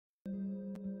Do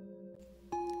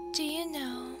you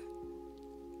know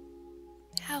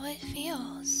how it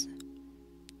feels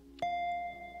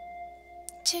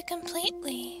to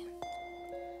completely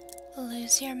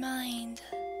lose your mind,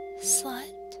 slut?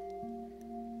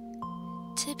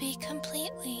 To be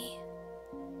completely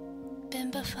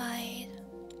bimbofied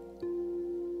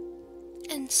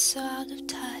and so out of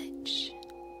touch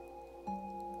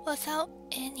without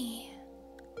any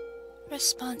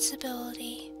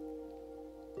responsibility.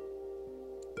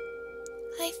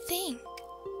 I think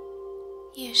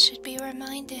you should be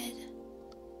reminded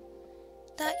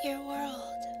that your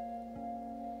world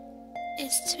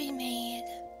is to be made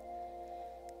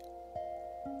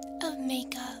of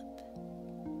makeup,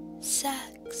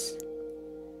 sex,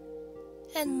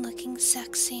 and looking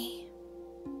sexy.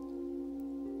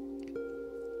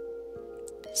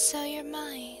 So your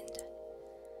mind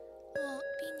won't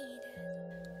be needed.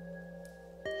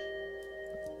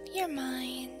 Your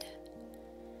mind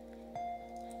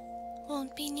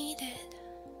won't be needed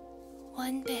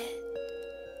one bit.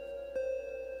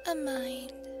 A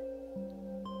mind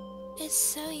is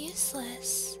so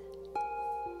useless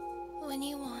when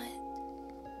you want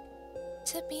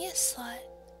to be a slut.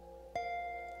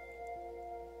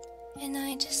 And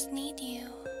I just need you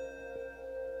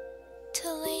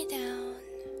to lay down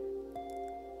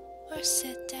or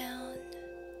sit down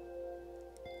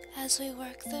as we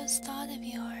work those thoughts of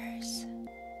yours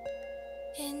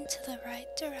into the right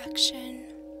direction,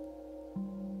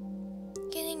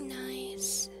 getting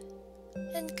nice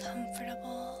and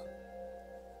comfortable.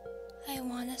 I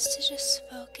want us to just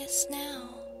focus now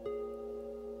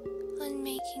on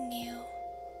making you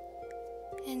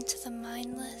into the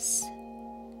mindless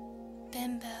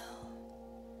bimbo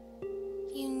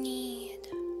you need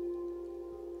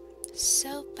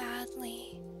so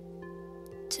badly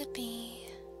to be.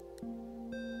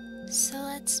 So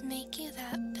let's make you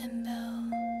that bimbo.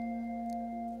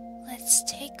 Let's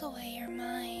take away your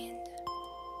mind.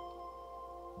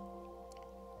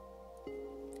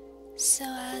 So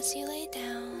as you lay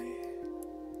down,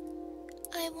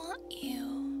 I want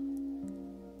you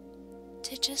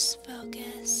to just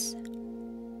focus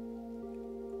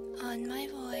on my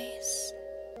voice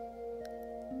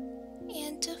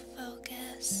and to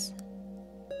focus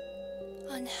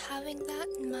on having that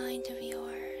mind of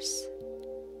yours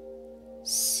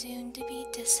soon to be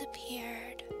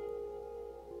disappeared,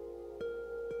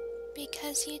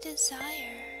 because you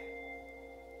desire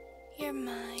your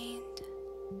mind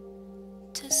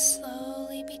to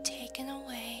slowly be taken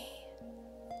away.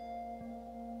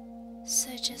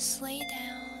 So just lay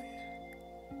down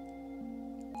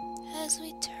as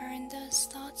we turn those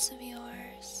thoughts of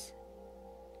yours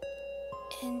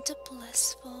into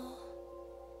blissful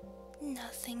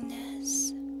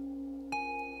nothingness.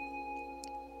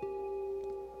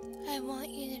 I want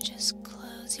you to just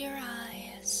close your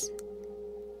eyes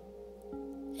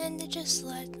and to just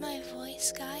let my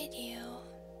voice guide you,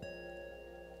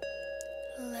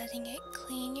 letting it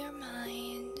clean your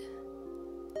mind,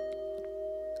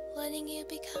 letting you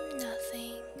become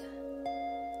nothing.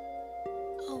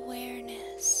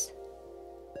 Awareness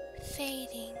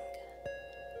fading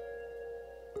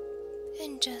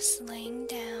and just laying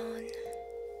down.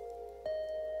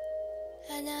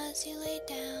 And as you lay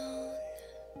down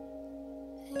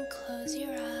and close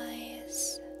your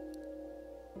eyes,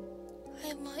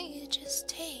 I want you to just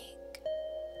take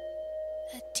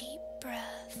a deep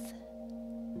breath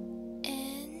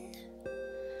in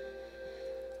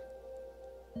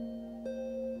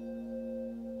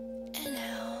and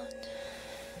out.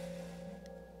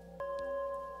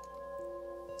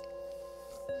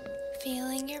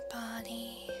 Feeling your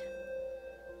body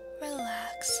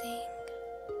relaxing,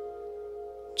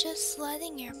 just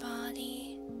letting your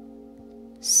body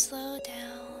slow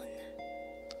down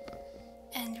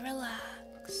and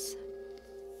relax,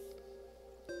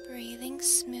 breathing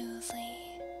smoothly,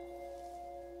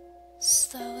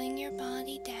 slowing your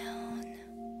body down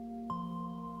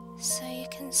so you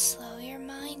can slow your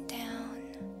mind down.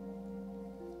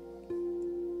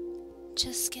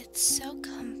 Just get so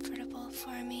comfortable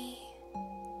for me,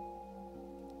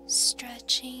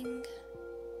 stretching,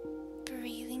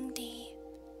 breathing deep,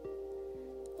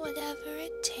 whatever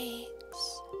it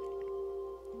takes.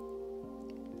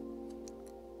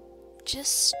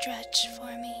 Just stretch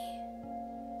for me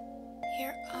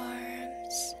your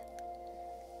arms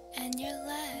and your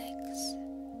legs,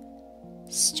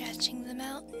 stretching them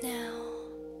out now,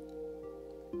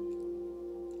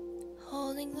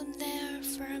 holding them there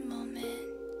for a moment.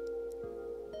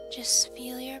 Just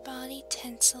feel your body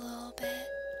tense a little bit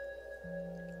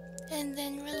and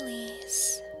then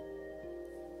release.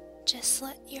 Just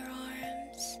let your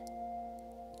arms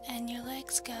and then your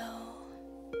legs go,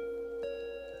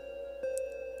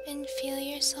 and feel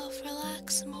yourself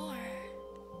relax more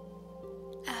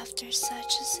after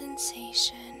such a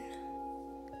sensation.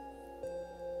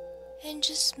 And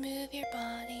just move your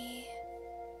body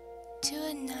to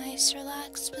a nice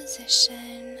relaxed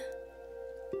position,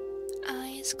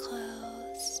 eyes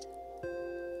closed,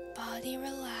 body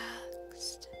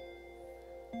relaxed,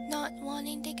 not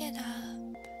wanting to get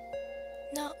up,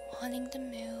 not wanting to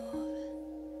move.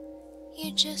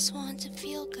 You just want to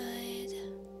feel good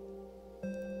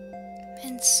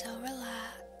and so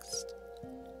relaxed.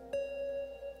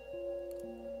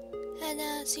 And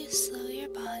as you slow your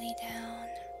body down,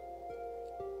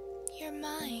 your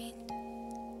mind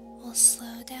will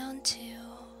slow down too,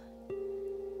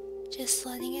 just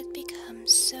letting it become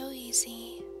so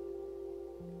easy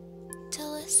to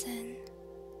listen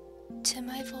to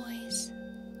my voice,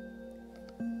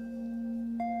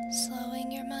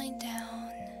 slowing your mind down,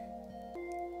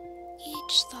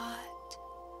 each thought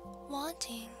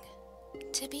wanting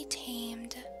to be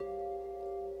tamed,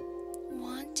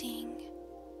 wanting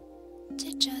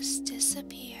to just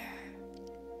disappear.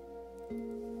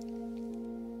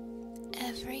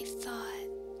 Every thought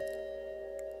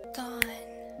gone,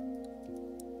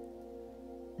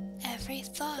 every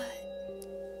thought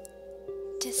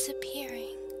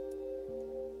disappearing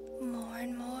more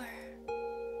and more.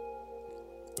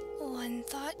 One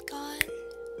thought gone,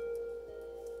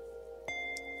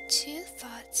 two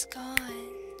thoughts gone,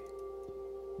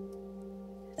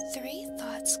 three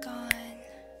thoughts gone,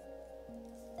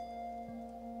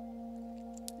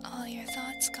 all your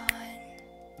thoughts gone.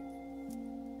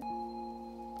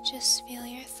 Just feel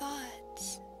your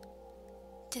thoughts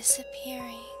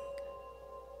disappearing,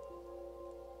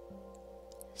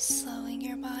 slowing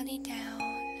your body down,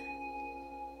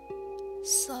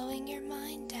 slowing your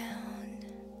mind down.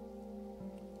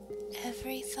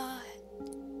 Every thought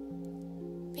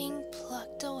being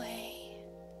plucked away,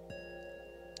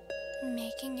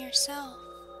 making yourself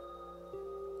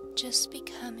just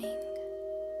becoming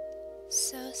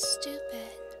so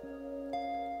stupid.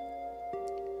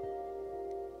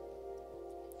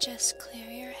 Just clear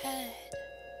your head.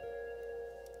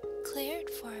 Clear it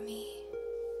for me.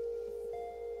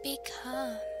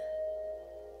 Become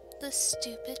the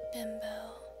stupid bimbo.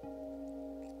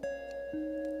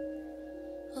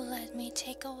 Let me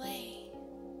take away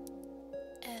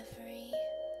every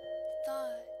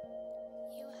thought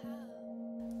you have.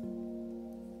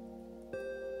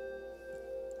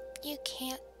 You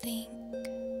can't think.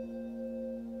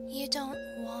 You don't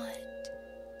want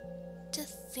to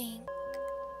think.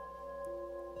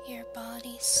 Your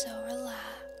body's so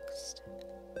relaxed,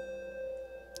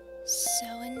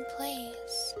 so in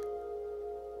place,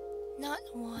 not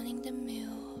wanting to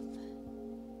move,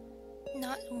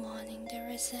 not wanting to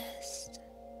resist.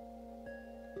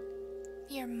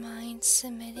 Your mind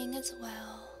submitting as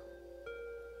well.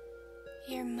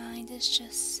 Your mind is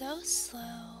just so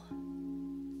slow.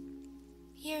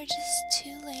 You're just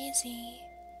too lazy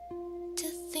to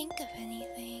think of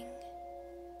anything.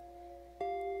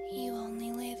 You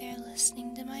only lay there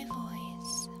listening to my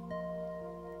voice.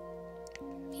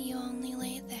 You only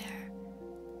lay there,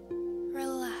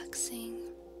 relaxing,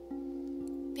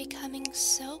 becoming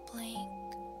so blank,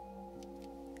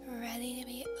 ready to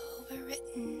be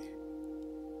overwritten,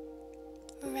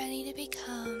 ready to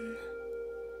become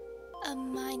a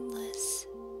mindless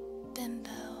bimbo.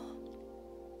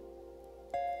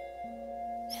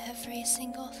 Every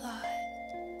single thought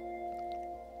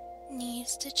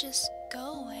needs to just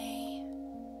go away.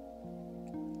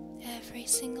 Every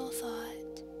single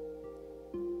thought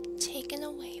taken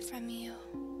away from you.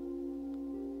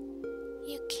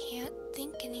 You can't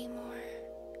think anymore.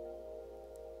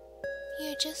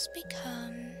 You just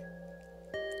become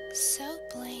so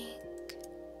blank.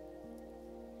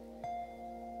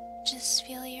 Just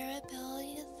feel your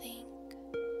ability to think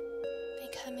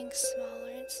becoming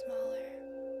smaller and smaller.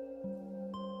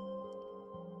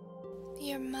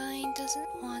 Your mind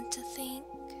doesn't want to think.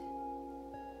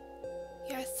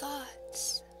 Your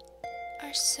thoughts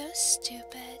are so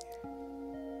stupid.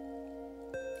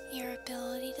 Your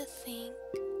ability to think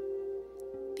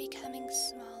becoming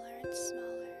smaller and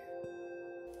smaller.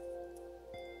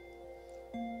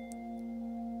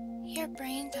 Your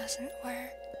brain doesn't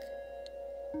work.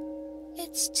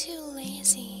 It's too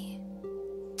lazy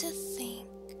to think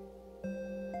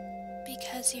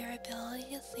because your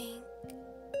ability to think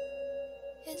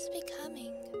is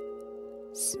becoming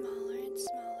smaller and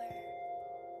smaller.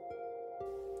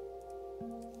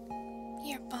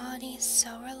 Your body's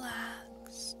so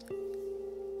relaxed,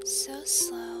 so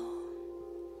slow.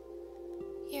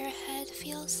 Your head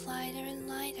feels lighter and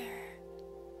lighter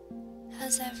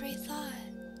as every thought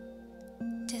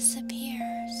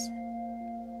disappears.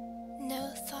 No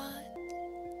thought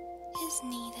is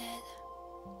needed.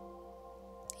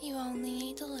 You only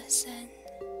need to listen.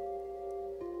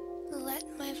 Let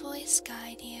my voice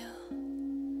guide you,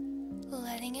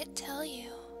 letting it tell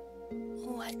you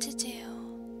what to do.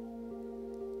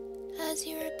 As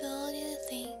your ability to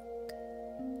think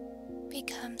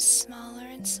becomes smaller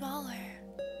and smaller,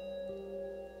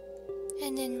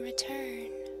 and in return,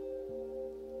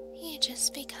 you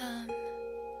just become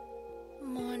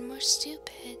more and more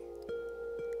stupid,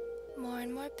 more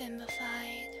and more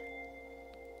bimbofied.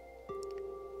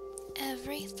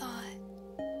 Every thought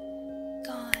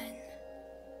gone.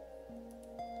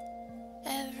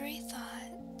 Every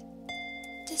thought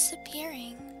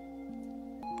disappearing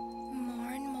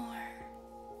more and more.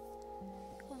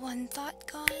 One thought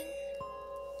gone.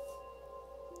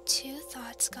 Two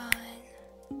thoughts gone.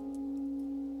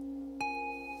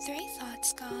 Three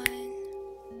thoughts gone.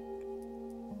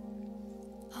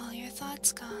 All your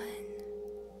thoughts gone.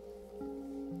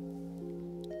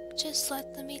 Just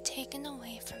let them be taken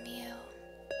away from you.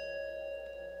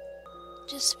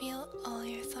 Just feel all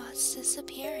your thoughts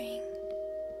disappearing.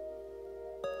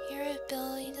 Your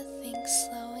ability to think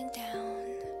slowing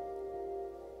down.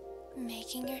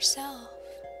 Making yourself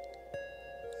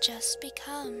just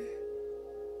become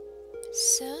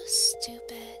so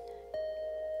stupid.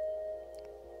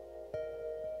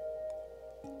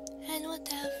 And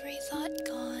with every thought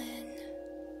gone,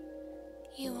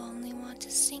 you only want to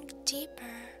sink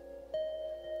deeper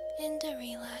into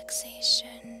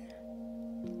relaxation.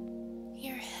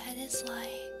 Your head is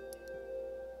light,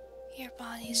 your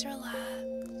body's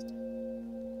relaxed,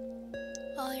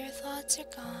 all your thoughts are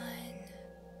gone,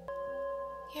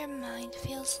 your mind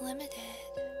feels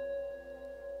limited,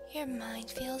 your mind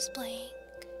feels blank,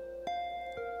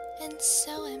 and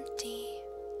so empty.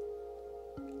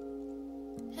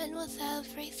 And with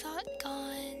every thought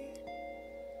gone,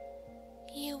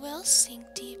 you will sink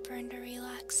deeper into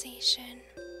relaxation.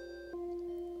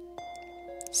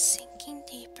 Sinking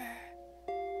deeper,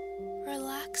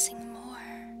 relaxing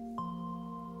more.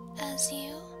 As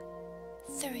you,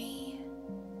 3,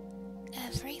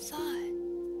 every thought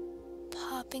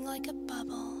popping like a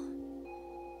bubble,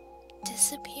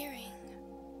 disappearing,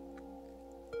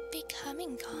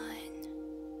 becoming gone,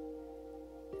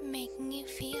 making you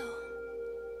feel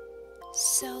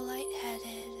so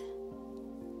lightheaded,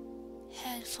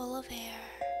 head full of air,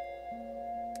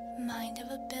 mind of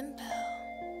a bimbo.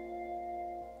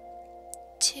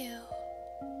 2,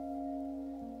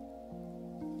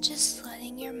 just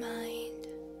letting your mind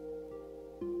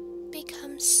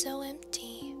become so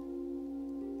empty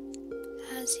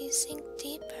as you sink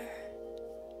deeper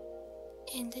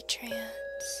into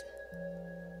trance,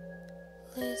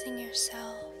 losing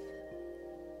yourself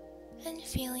and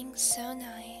feeling so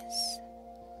nice.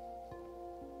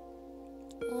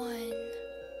 1,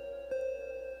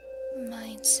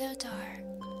 mind so dark,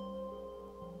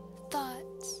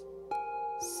 thoughts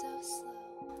so slow.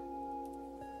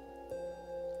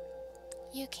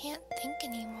 You can't think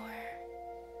anymore.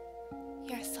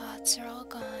 Your thoughts are all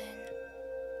gone.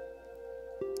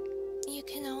 You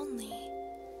can only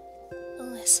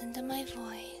listen to my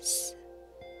voice.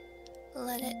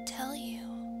 Let it tell you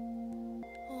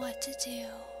what to do.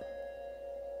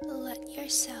 Let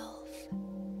yourself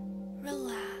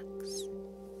relax.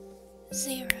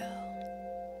 0,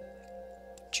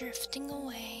 drifting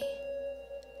away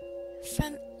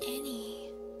from any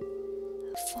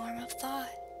form of thought.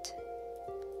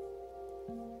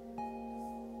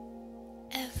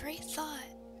 Every thought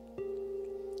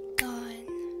gone.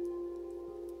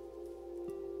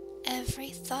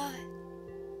 Every thought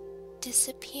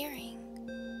disappearing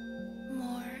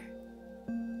more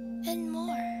and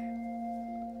more.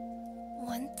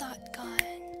 1 thought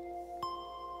gone.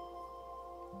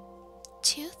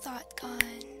 2 thought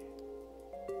gone.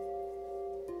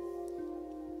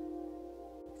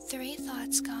 3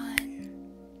 thoughts gone.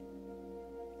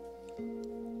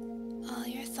 All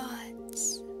your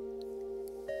thoughts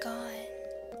gone.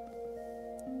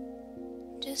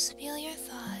 Just feel your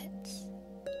thoughts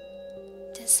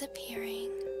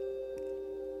disappearing.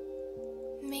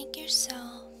 Make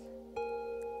yourself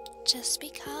just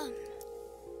become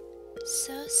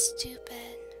so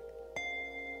stupid.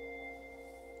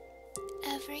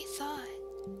 Every thought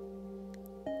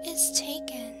is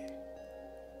taken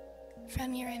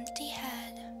from your empty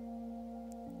head,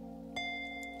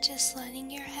 just letting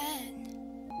your head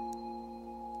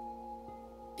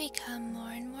become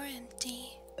more and more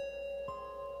empty,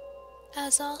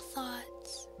 as all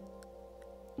thoughts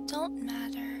don't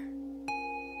matter.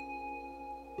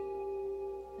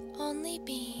 Only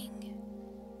being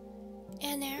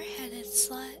an airheaded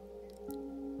slut,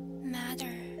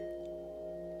 matter.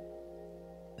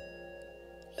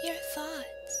 Your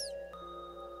thoughts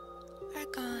are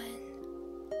gone.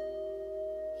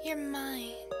 Your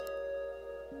mind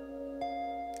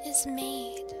is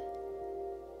made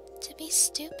to be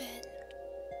stupid.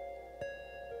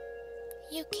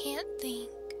 You can't think.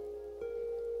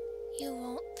 You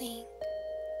won't think.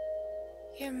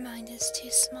 Your mind is too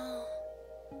small.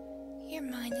 Your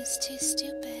mind is too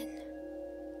stupid.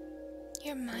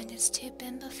 Your mind is too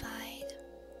bimbofied.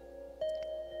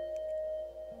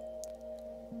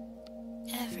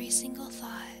 Every single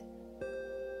thought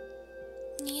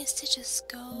needs to just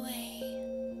go away,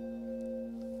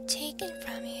 taken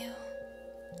from you.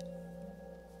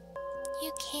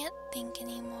 You can't think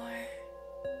anymore.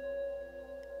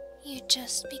 You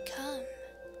just become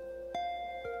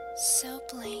so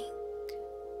blank.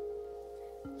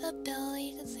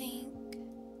 Ability to think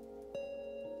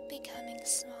becoming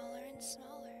smaller and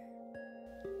smaller.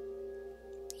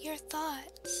 Your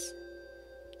thoughts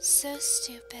so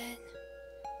stupid.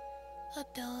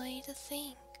 Ability to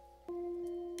think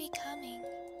becoming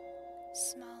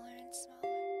smaller and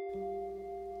smaller.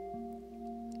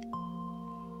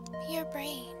 Your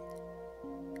brain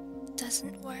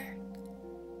doesn't work.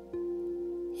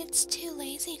 It's too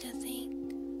lazy to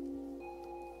think.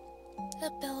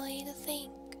 Ability to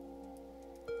think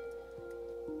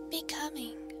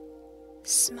becoming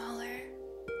smaller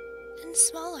and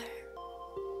smaller.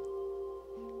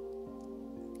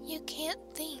 You can't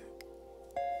think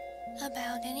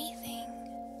about anything.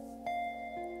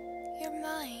 Your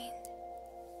mind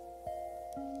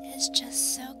is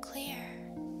just so clear,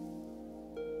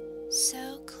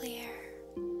 so clear.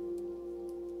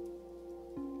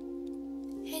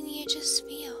 And you just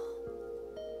feel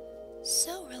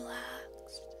so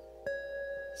relaxed,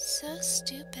 so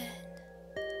stupid.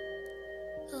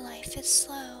 Life is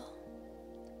slow,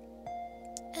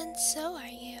 and so are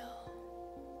you.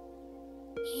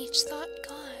 Each thought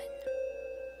gone.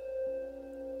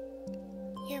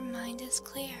 Your mind is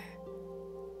clear.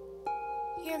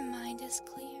 Your mind is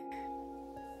clear.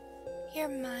 Your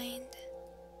mind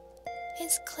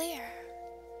is clear.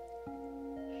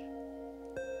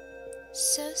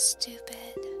 So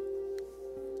stupid.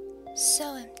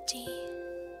 So empty.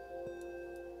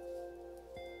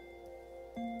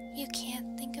 You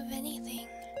can't think of anything.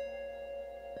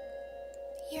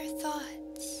 Your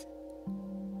thoughts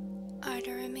are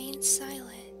to remain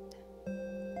silent.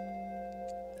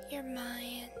 Your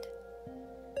mind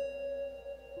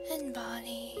and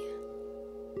body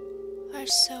are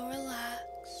so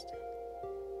relaxed,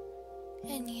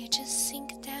 and you just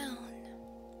sink down.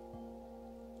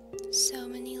 So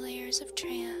many layers of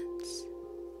trance,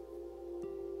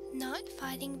 not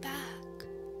fighting back,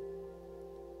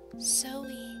 so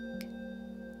weak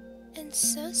and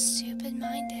so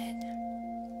stupid-minded.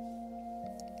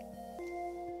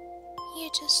 You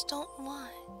just don't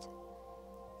want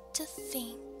to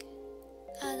think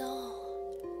at all.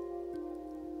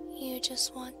 You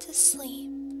just want to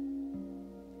sleep.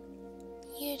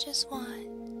 You just want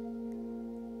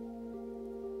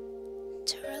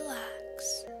to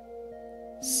relax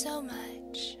so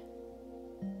much.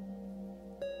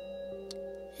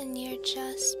 And you're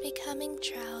just becoming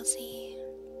drowsy,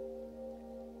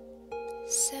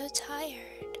 so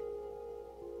tired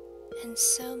and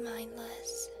so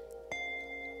mindless.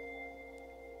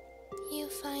 You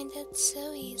find it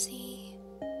so easy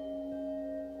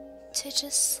to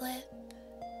just slip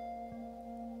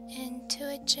into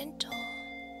a gentle,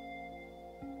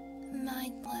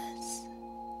 mindless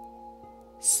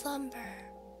slumber.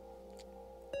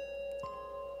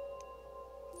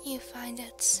 You find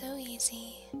it so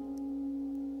easy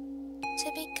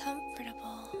to be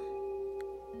comfortable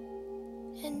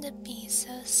and to be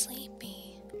so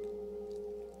sleepy,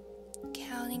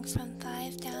 counting from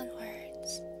 5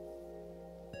 downwards,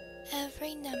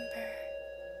 every number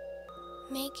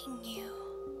making you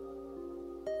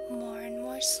more and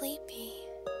more sleepy.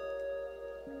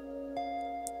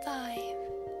 5.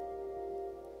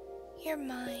 Your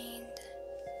mind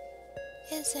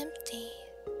is empty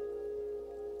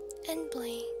and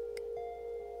blank.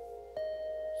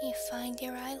 You find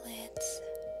your eyelids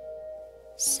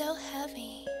so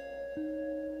heavy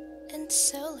and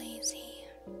so lazy.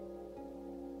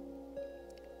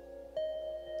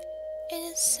 It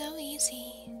is so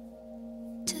easy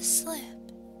to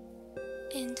slip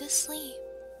into sleep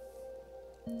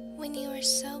when you are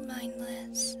so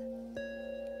mindless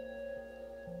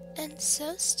and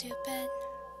so stupid.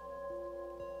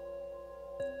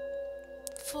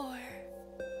 4.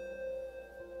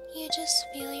 You just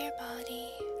feel your body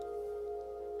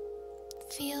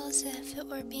feel as if it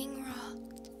were being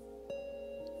rocked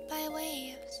by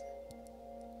waves.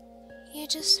 You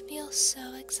just feel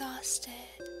so exhausted,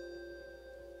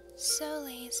 so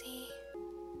lazy,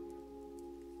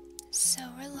 so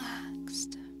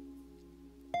relaxed.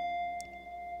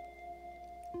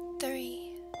 3.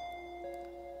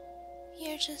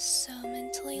 You're just so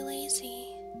mentally lazy,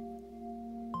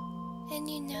 and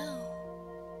you know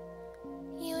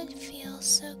you would feel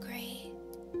so great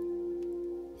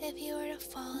if you were to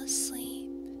fall asleep,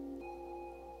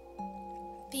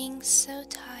 being so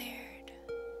tired,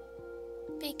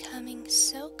 becoming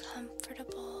so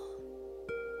comfortable.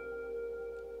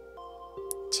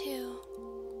 2.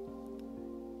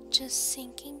 Just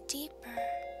sinking deeper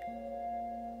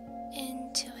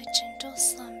into a gentle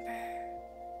slumber,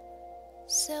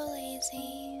 so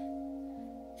lazy,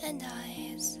 and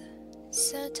eyes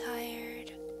so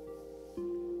tired,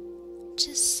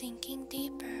 just sinking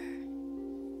deeper.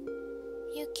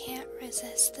 You can't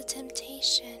resist the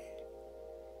temptation.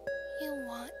 You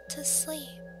want to sleep.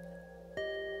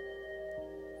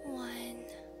 1.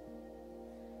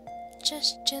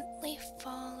 Just gently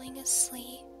falling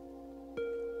asleep,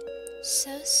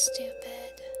 so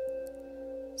stupid,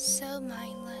 so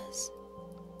mindless.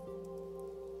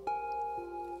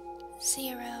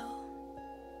 0.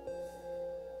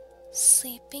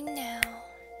 Sleeping now.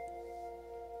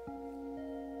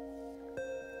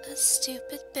 A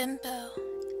stupid bimbo,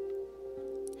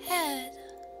 head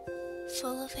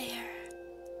full of air,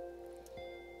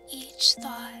 each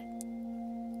thought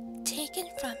taken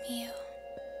from you,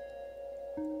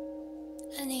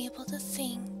 unable to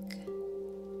think.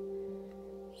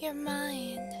 Your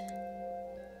mind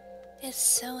is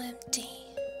so empty,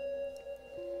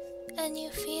 and you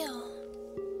feel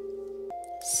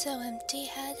so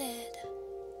empty-headed,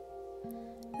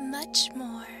 much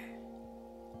more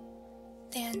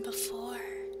than before.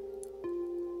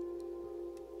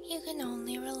 You can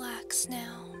only relax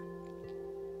now.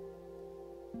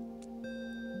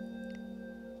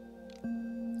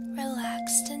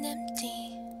 Relaxed and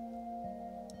empty.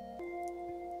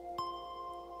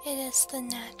 It is the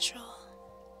natural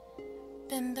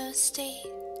bimbo state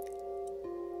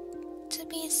to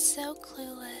be so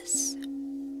clueless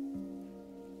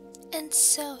and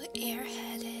so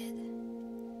airheaded.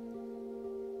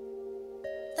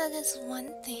 That is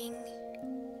one thing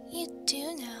you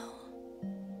do know.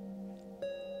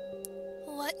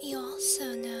 What you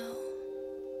also know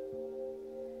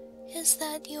is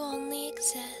that you only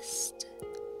exist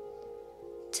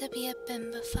to be a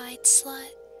bimbofied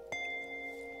slut.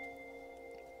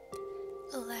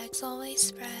 Legs always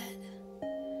spread,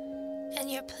 and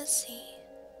your pussy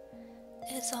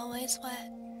is always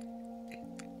wet.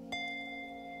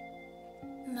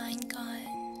 Mind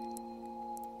gone.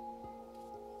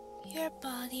 Your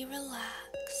body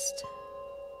relaxed.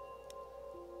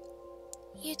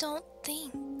 You don't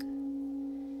think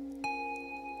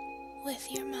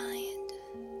with your mind.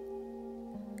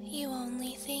 You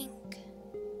only think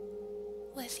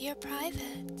with your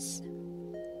privates.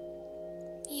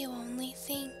 You only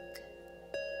think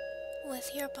with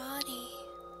your body.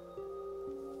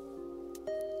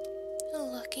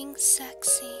 Looking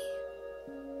sexy,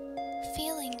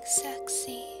 feeling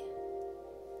sexy,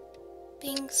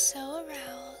 being so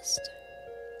aroused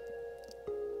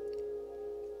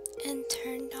and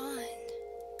turned on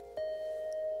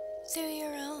through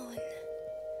your own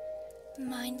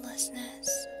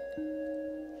mindlessness.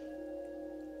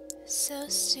 So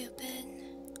stupid,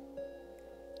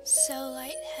 so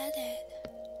lightheaded.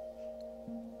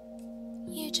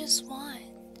 You just want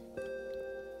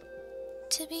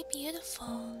to be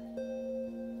beautiful,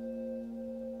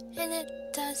 and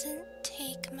it doesn't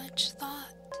take much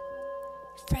thought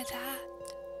for that.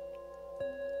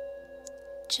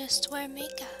 Just wear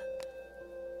makeup,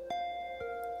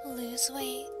 lose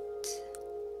weight,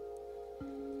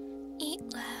 eat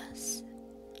less,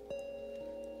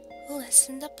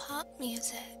 listen to pop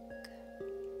music.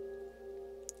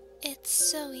 It's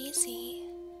so easy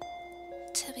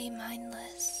to be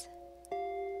mindless.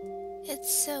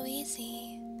 It's so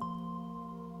easy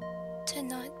to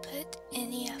not put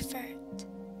any effort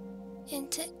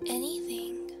into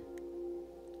anything.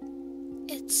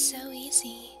 It's so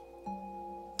easy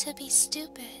to be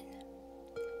stupid.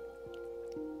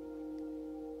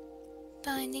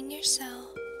 Finding yourself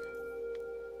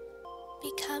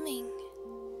becoming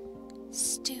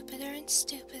stupider and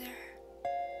stupider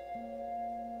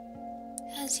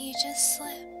as you just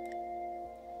slip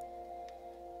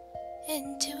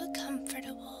into a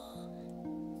comfortable,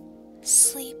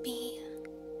 sleepy,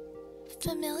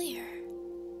 familiar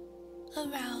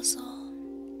arousal.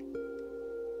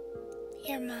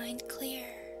 Your mind clear,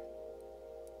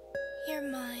 Your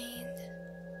mind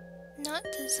not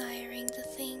desiring to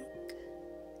think.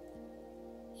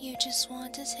 You just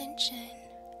want attention.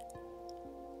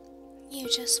 You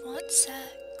just want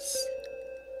sex.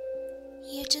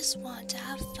 You just want to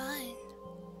have fun.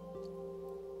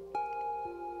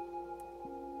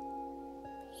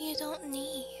 You don't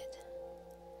need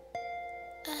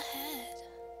a head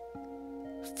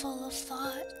full of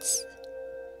thoughts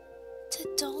to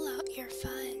dole out your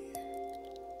fun.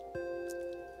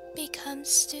 Become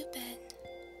stupid.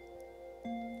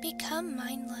 Become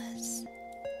mindless.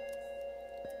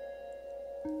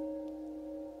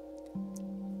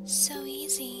 So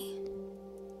easy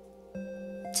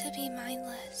to be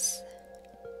mindless.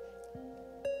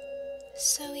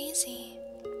 So easy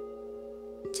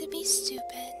to be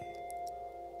stupid.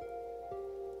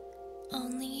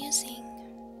 Only using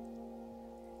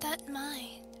that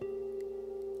mind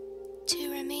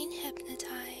to remain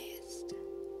hypnotized,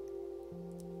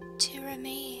 to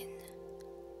remain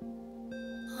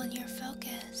on your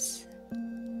focus,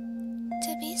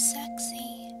 to be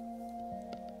sexy,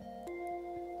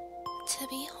 to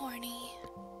be horny,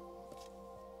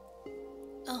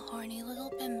 a horny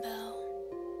little bimbo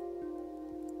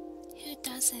who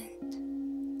doesn't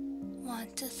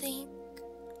want to think.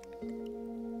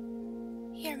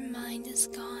 Your mind is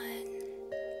gone.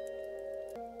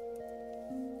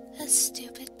 A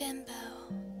stupid bimbo,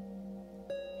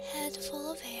 head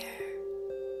full of hair,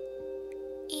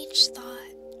 each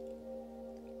thought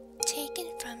taken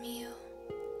from you,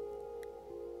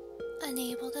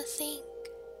 unable to think.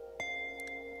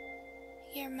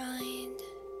 Your mind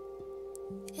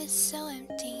is so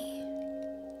empty,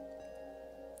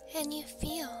 and you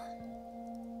feel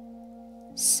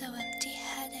so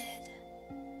empty-headed,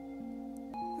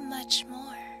 much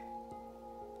more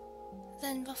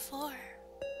than before.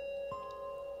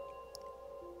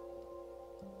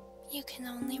 You can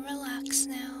only relax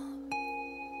now,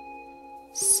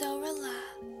 so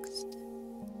relaxed,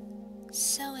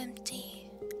 so empty.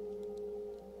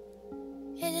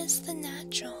 It is the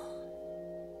natural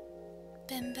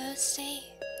bimbo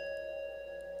state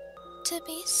to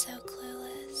be so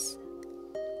clueless,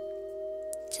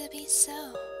 to be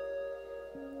so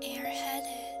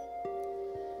airheaded.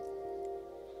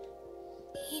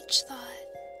 Each thought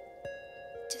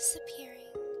disappearing.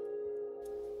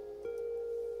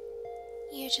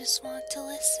 You just want to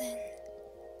listen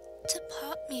to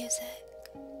pop music,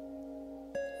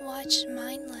 watch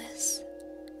mindless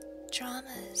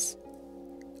dramas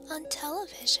on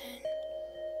television.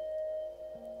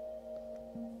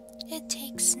 It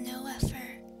takes no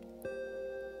effort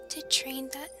to train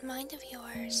that mind of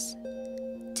yours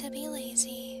to be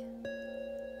lazy,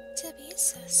 to be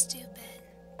so stupid.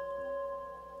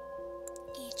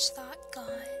 Each thought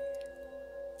gone,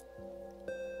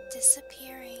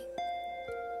 disappearing.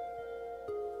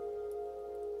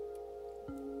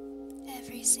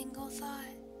 Every single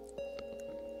thought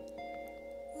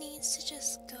needs to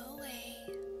just go away,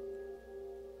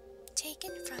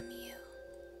 taken from you.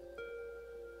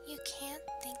 You can't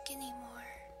think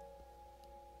anymore.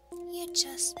 You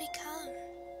just become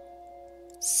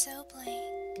so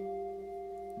blank.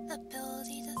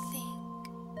 Ability to think,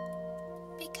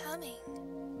 becoming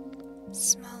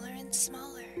smaller and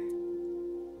smaller.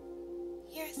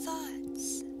 Your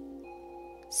thoughts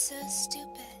so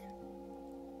stupid.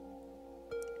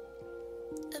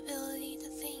 Ability to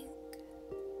think,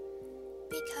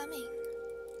 becoming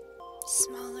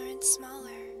smaller and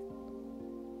smaller.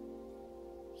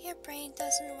 Your brain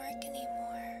doesn't work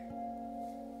anymore.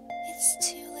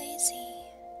 It's too lazy.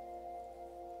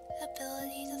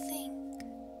 Ability to think,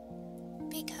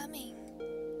 becoming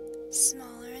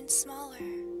smaller and smaller.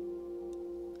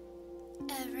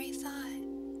 Every thought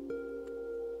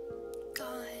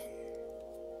gone.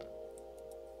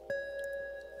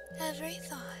 Every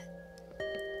thought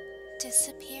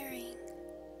disappearing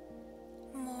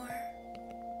more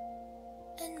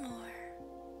and more.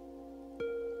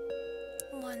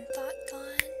 One thought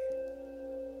gone,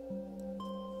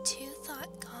 two thought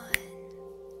gone,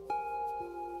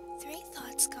 three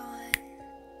thoughts gone.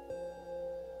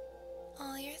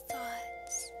 All your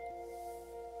thoughts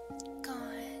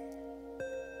gone.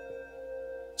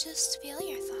 Just feel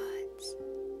your thoughts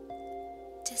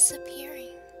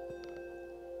disappearing.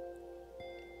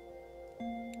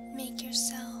 Make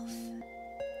yourself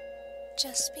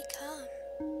just become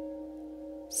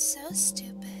so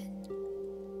stupid.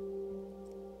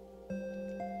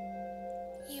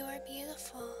 You are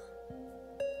beautiful.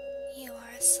 You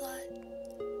are a slut.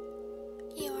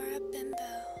 You are a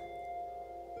bimbo.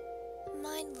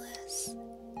 Mindless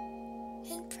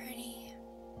and pretty.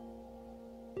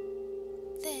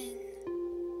 Thin,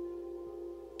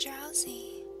 drowsy.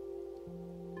 drowsy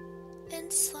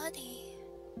and slutty.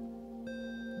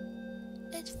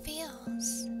 It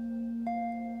feels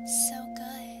so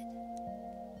good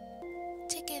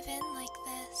to give in like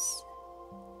this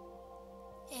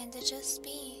and to just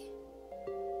be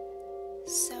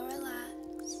so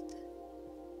relaxed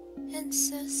and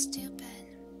so stupid.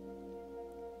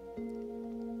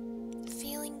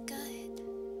 Feeling good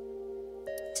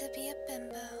to be a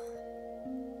bimbo,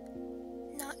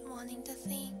 not wanting to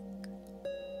think.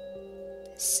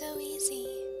 So easy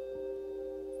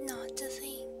not to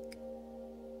think.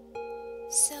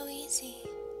 So easy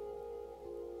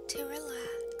to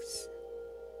relax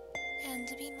and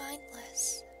to be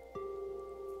mindless.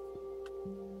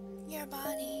 Your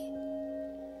body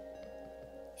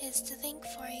is to think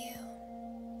for you.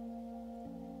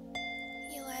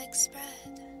 Your legs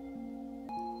spread,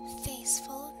 face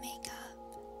full of makeup,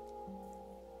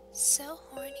 so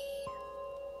horny,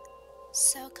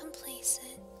 so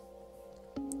complacent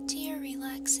to your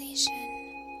relaxation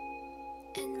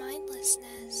and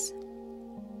mindlessness.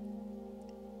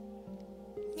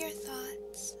 Your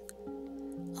thoughts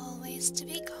always to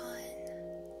be gone,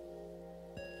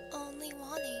 only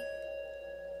wanting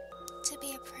to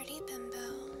be a pretty bimbo,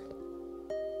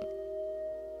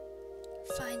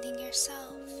 finding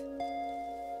yourself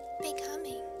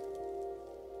becoming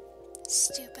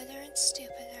stupider and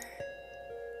stupider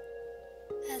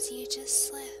as you just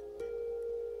slip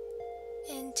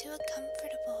into a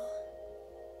comfortable,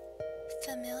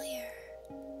 familiar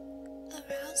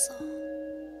arousal.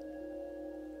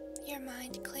 Your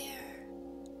mind clear,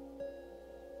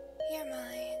 your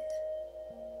mind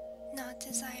not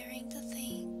desiring to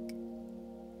think.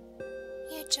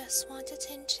 You just want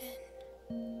attention,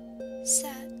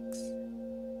 sex,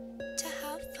 to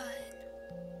have fun.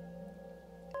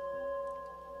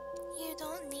 You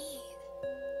don't need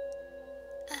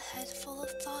a head full of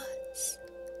thoughts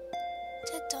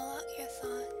to dull out your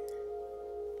thought.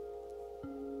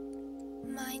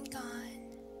 Mind gone,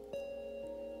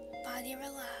 body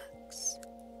relax.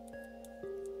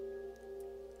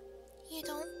 You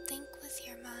don't think with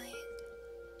your mind,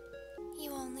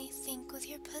 you only think with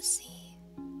your pussy.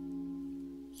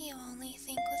 You only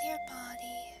think with your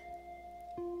body.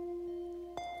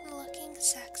 Looking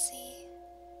sexy,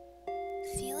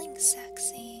 feeling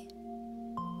sexy,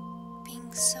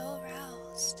 being so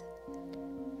aroused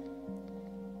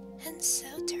and so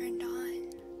turned on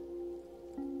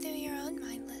through your own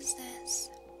mindlessness.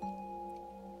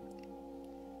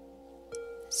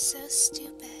 So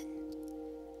stupid,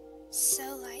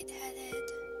 so lightheaded.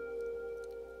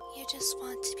 You just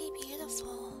want to be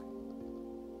beautiful.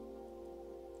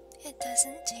 It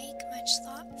doesn't take much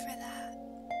thought for that.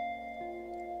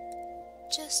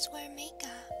 Just wear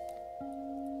makeup.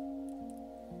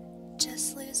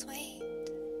 Just lose weight.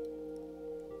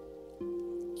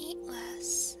 Eat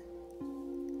less.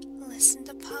 Listen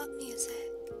to pop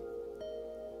music.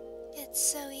 It's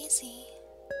so easy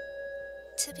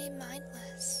to be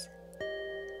mindless.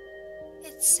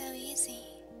 It's so easy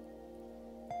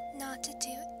not to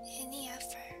do any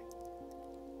effort.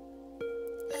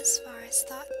 As far as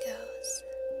thought goes,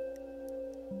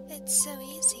 it's so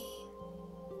easy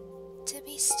to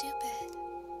be stupid.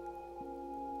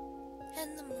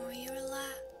 And the more you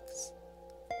relax,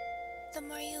 the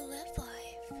more you live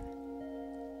life,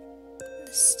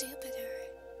 the stupider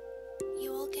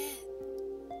you will get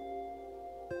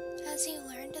as you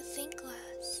learn to think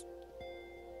less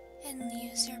and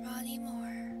use your body more.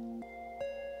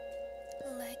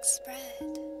 Legs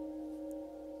spread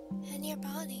and your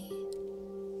body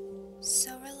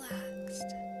so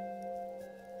relaxed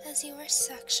as you are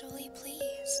sexually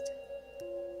pleased.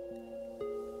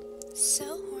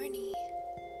 So horny,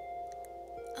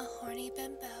 a horny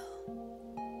bimbo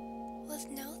with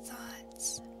no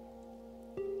thoughts.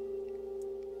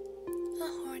 A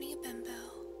horny bimbo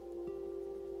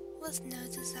with no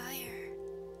desire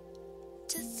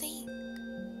to think.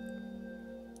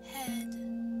 Head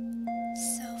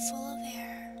so full of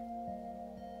air,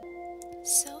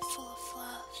 so full of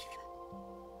fluff.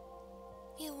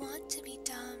 You want to be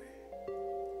dumb.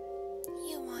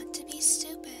 You want to be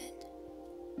stupid.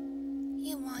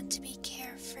 You want to be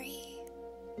carefree.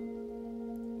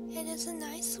 It is a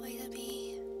nice way to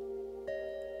be.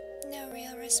 No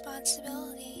real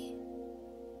responsibility.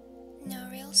 No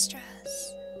real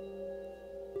stress.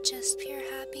 Just pure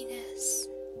happiness.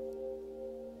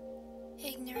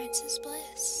 Ignorance is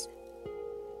bliss.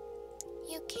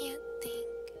 You can't think.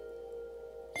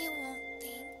 You won't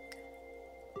think.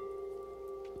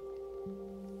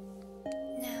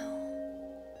 Now,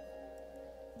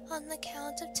 on the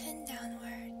count of 10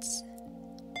 downwards,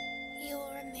 you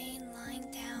will remain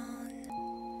lying down,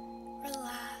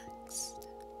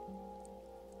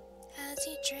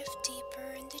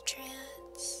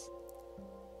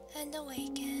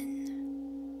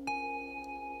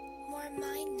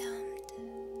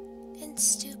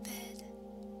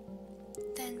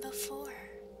 than before.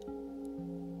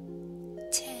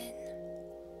 10.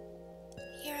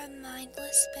 You're a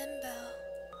mindless bimbo,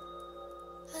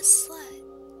 a slut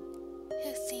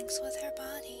who thinks with her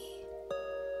body.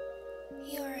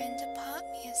 You are into pop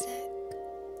music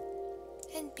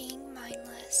and being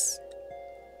mindless.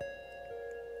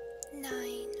 9.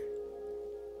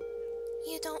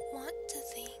 You don't want to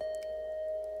think.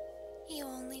 You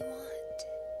only want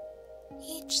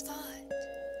each thought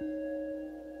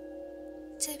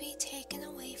to be taken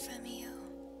away from you.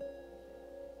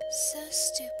 So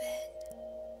stupid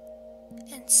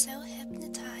and so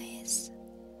hypnotized,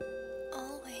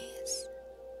 always.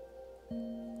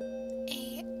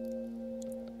 8.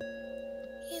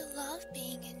 You love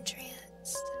being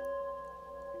entranced,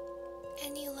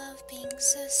 and you love being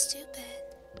so stupid.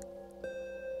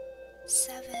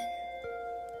 7.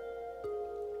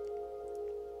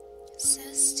 So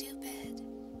stupid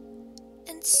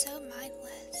and so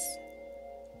mindless.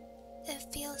 It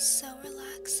feels so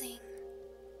relaxing,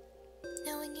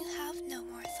 knowing you have no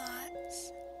more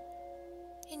thoughts,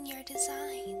 and you're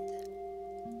designed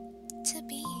to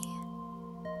be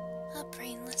a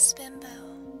brainless bimbo.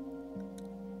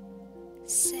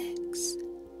 6.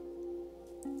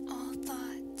 All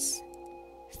thoughts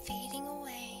fading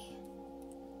away.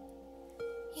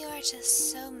 You are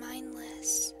just so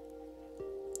mindless,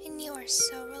 and you are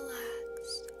so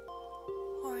relaxed,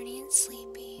 horny and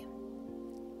sleepy.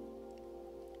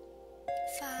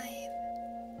 5.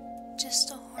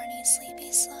 Just a horny, sleepy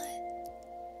slut.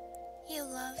 You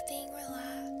love being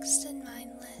relaxed and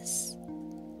mindless.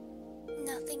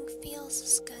 Nothing feels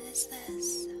as good as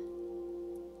this.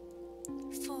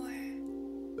 4.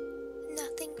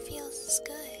 Nothing feels as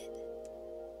good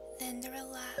than to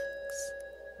relax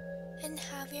and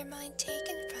have your mind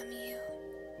taken from you.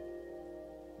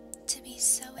 To be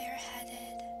so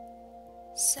airheaded,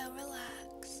 so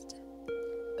relaxed.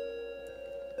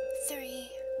 3.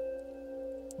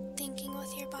 Thinking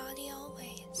with your body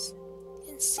always,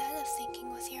 instead of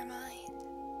thinking with your mind.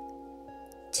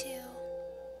 2.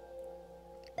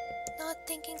 Not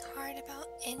thinking hard about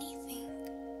anything,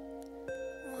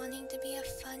 wanting to be a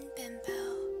fun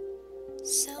bimbo,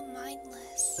 so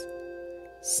mindless,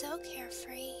 so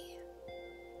carefree.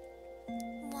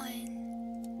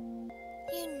 1.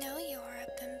 You know you are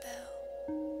a bimbo,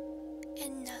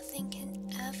 and nothing can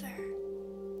ever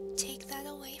take that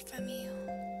away from you.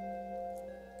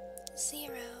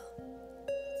 0.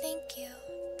 Thank you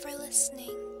for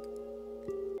listening.